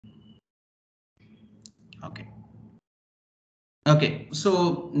Okay. Okay,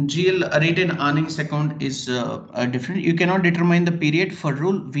 so GL retained earnings account is different. You cannot determine the period for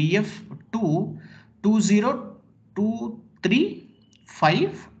rule VF 2 2023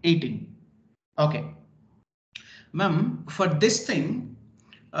 Okay, ma'am, for this thing,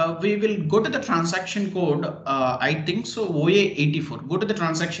 we will go to the transaction code. I think so. OA84. Go to the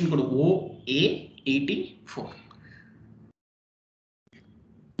transaction code OA84.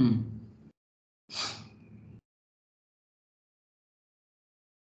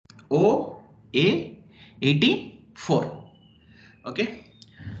 OA84. Okay.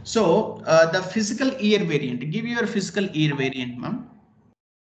 So the fiscal year variant. Give your fiscal year variant, ma'am.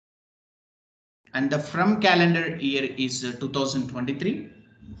 And the from calendar year is 2023.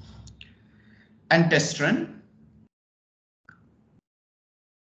 And test run.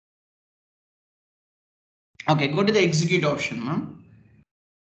 Okay, go to the execute option, ma'am.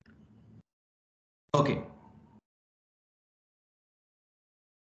 Okay.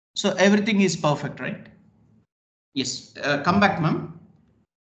 So everything is perfect, right? Yes. Come back, ma'am.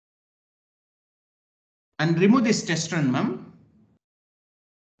 And remove this test run, ma'am.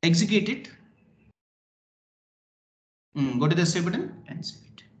 Execute it. Go to the save button and save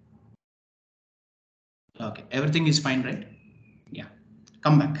it. Okay, everything is fine, right? Yeah.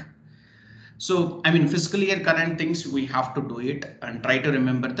 Come back. So, I mean, fiscal year current things, we have to do it and try to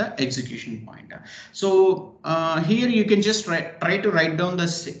remember the execution point. So here you can just try to write down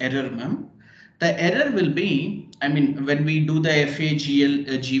this error, ma'am. The error will be, I mean, when we do the FAGL,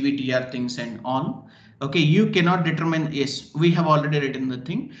 GVTR things and all, okay, you cannot determine, yes, we have already written the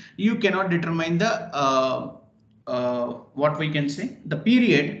thing. You cannot determine the, what we can say, the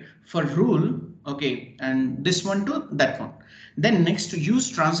period for rule, okay, and this one to that one. Then next to use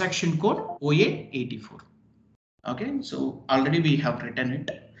transaction code OA84. Okay, so already we have written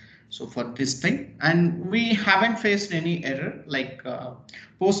it. So for this thing, and we haven't faced any error like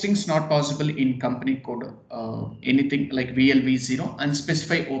postings not possible in company code, anything like VLV0 and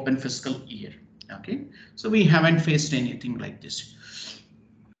specify open fiscal year. Okay, so we haven't faced anything like this.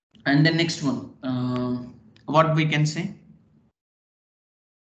 And the next one, what we can say?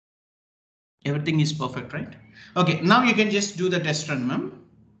 Everything is perfect, right? Okay, now you can just do the test run, ma'am.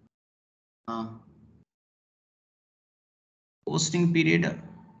 Posting period,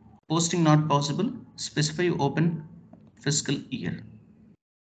 posting not possible, specify open fiscal year.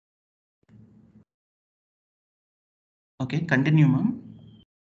 Okay, continue, ma'am.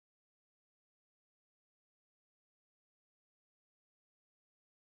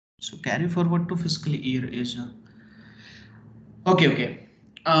 So carry forward to fiscal year is okay.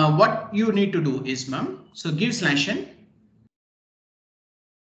 What you need to do is, ma'am, so give /n.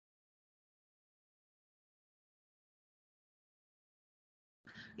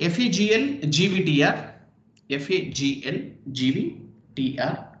 FAGL GVTR, FAGL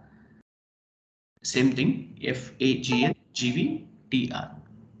GVTR, same thing, FAGL GVTR.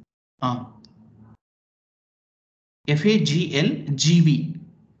 FAGL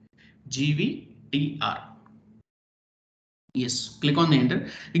GVTR. Yes, click on the enter.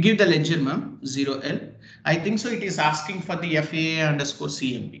 You give the ledger, ma'am, 0L. I think so. It is asking for the FAA underscore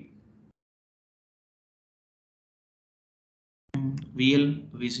CMP. VL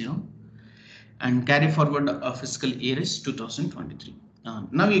V0 and carry forward a fiscal year is 2023.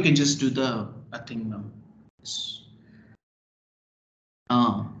 Now you can just do the thing, ma'am. Yes.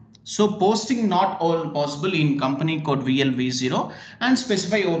 So posting not all possible in company code VLV0 and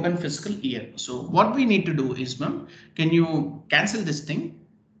specify open fiscal year. So what we need to do is, ma'am, can you cancel this thing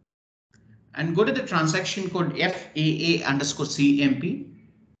and go to the transaction code FAA underscore CMP.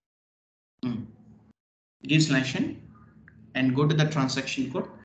 Give /n and go to the transaction code